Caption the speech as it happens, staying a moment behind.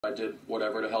I did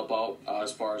whatever to help out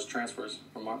as far as transfers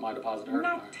from my deposit to her.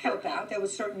 Not help out. There were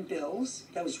certain bills.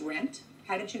 There was rent.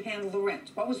 How did you handle the rent?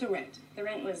 What was the rent? The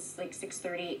rent was like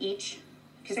 $630 each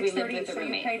because we lived with the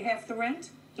roommate. So you paid half the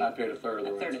rent? I paid a third of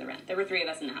the rent. A third of the rent. There were 3 of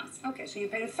us in the house. Okay, so you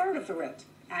paid a third of the rent,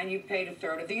 and you paid a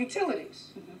third of the utilities.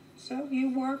 Mm-hmm. So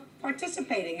you were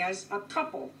participating as a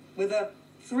couple with a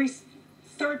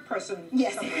third person.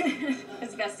 Yes,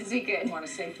 as best as we could. I want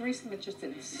to say threesome, it just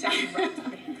didn't sound right.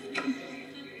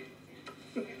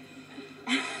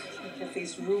 With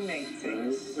these roommate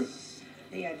things.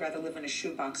 Me, I'd rather live in a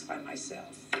shoebox by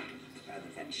myself rather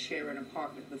than share an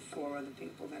apartment with 4 other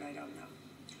people that I don't know.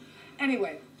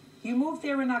 Anyway, you moved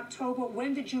there in October.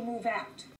 When did you move out?